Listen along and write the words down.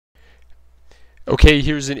Okay,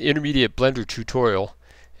 here's an intermediate Blender tutorial,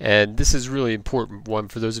 and this is really important one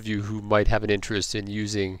for those of you who might have an interest in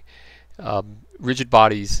using rigid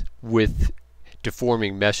bodies with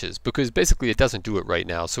deforming meshes, because basically it doesn't do it right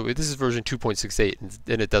now. So this is version 2.68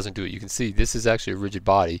 and it doesn't do it. You can see this is actually a rigid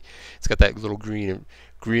body. It's got that little green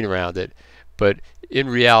around it, but in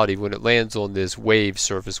reality when it lands on this wave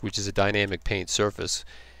surface, which is a dynamic paint surface,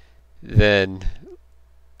 then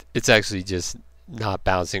it's actually just not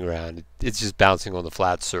bouncing around. It's just bouncing on the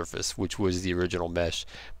flat surface, which was the original mesh.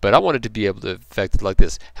 But I wanted to be able to affect it like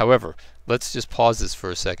this. However, let's just pause this for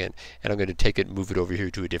a second, and I'm going to take it and move it over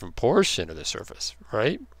here to a different portion of the surface,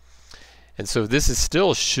 right? And so this is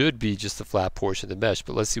still should be just the flat portion of the mesh,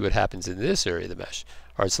 but let's see what happens in this area of the mesh.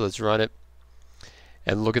 All right, so let's run it,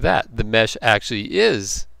 and look at that. The mesh actually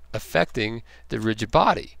is affecting the rigid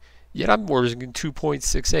body. Yet I'm using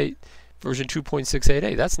 2.68, version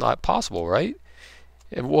 2.68a. That's not possible, right?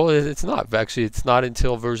 And well, it's not. Actually, it's not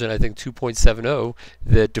until version, I think, 2.70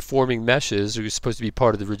 that deforming meshes are supposed to be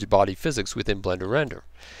part of the rigid body physics within Blender Render.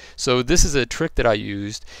 So this is a trick that I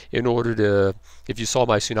used in order to, if you saw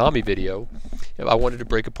my tsunami video, I wanted to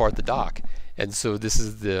break apart the dock. And so this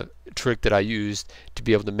is the trick that I used to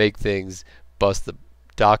be able to make things bust the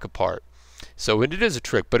dock apart. So, and it is a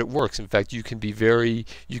trick, but it works. In fact, you can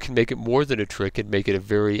make it more than a trick and make it a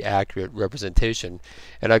very accurate representation.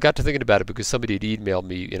 And I got to thinking about it because somebody had emailed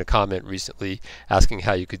me in a comment recently asking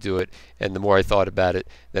how you could do it. And the more I thought about it,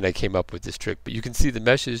 then I came up with this trick. But you can see the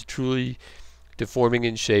mesh is truly deforming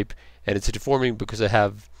in shape, and it's deforming because I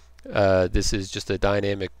have, this is just a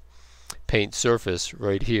dynamic paint surface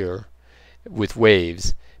right here with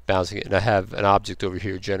waves bouncing it, and I have an object over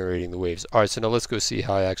here generating the waves. Alright, so now let's go see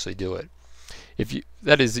how I actually do it. If you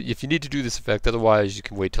need to do this effect, otherwise you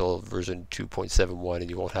can wait till version 2.71 and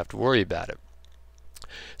you won't have to worry about it.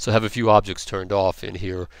 So I have a few objects turned off in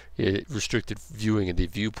here, restricted viewing in the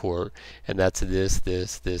viewport, and that's this,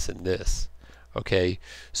 and this. Okay,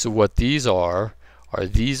 so what these are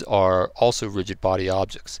also rigid body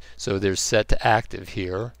objects. So they're set to active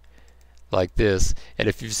here, like this. And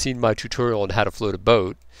if you've seen my tutorial on how to float a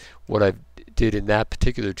boat, what I did in that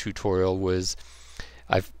particular tutorial was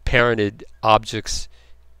I've parented objects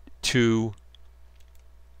to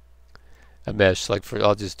a mesh.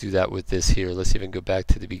 I'll just do that with this here. Let's even go back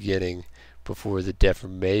to the beginning before the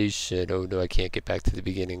deformation. Oh no, I can't get back to the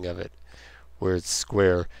beginning of it where it's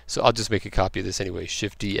square. So I'll just make a copy of this anyway.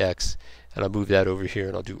 Shift DX, and I'll move that over here,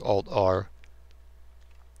 and I'll do Alt R.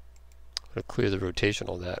 I'm going to clear the rotation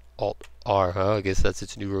on that. Alt R, huh? I guess that's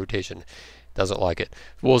its new rotation. Doesn't like it.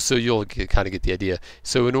 Well, so you'll kind of get the idea.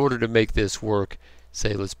 So in order to make this work,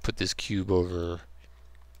 say let's put this cube over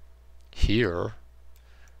here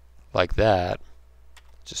like that.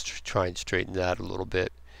 Just try and straighten that a little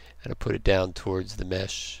bit, and I put it down towards the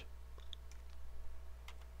mesh.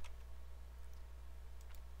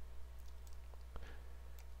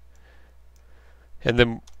 And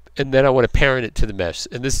then I want to parent it to the mesh.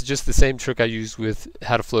 And this is just the same trick I used with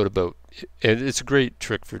how to float a boat. And it's a great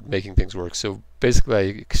trick for making things work. So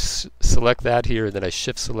basically I select that here, and then I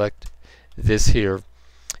shift select this here.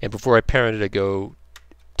 And before I parent it, I go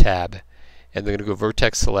tab. And then I'm going to go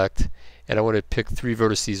vertex select. And I want to pick 3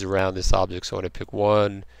 vertices around this object. So I want to pick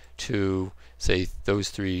 1, 2, say those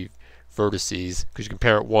 3 vertices, because you can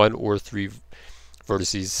parent 1 or 3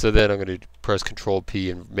 vertices. So then I'm going to press Control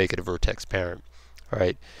P and make it a vertex parent.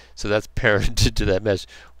 Alright, so that's parented to that mesh.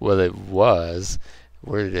 Well, it was.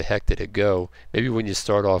 Where the heck did it go? Maybe when you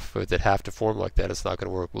start off with it half deformed like that, it's not going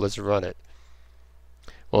to work. Well, let's run it.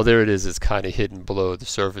 Well, there it is. It's kind of hidden below the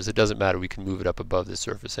surface. It doesn't matter. We can move it up above the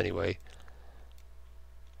surface anyway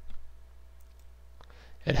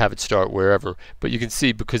and have it start wherever. But you can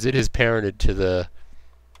see, because it is parented to the,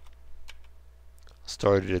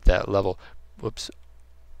 started at that level. Whoops.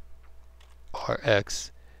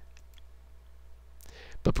 RX.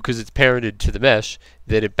 But because it's parented to the mesh,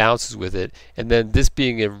 then it bounces with it. And then this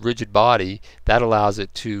being a rigid body, that allows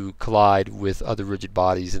it to collide with other rigid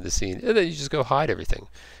bodies in the scene. And then you just go hide everything,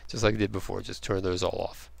 just like I did before. Just turn those all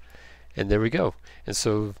off. And there we go. And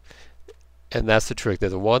so, and that's the trick.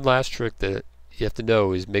 The one last trick that you have to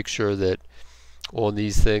know is make sure that on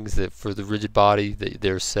these things, that for the rigid body,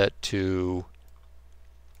 they're set to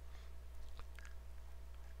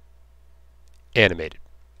animated.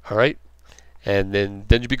 All right? And then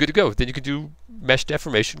you'll be good to go. Then you can do mesh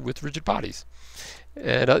deformation with rigid bodies.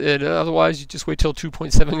 And otherwise, you just wait till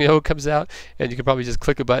 2.70 comes out, and you can probably just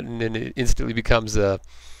click a button, and it instantly becomes a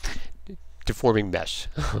deforming mesh.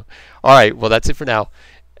 All right, well, that's it for now,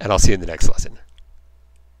 and I'll see you in the next lesson.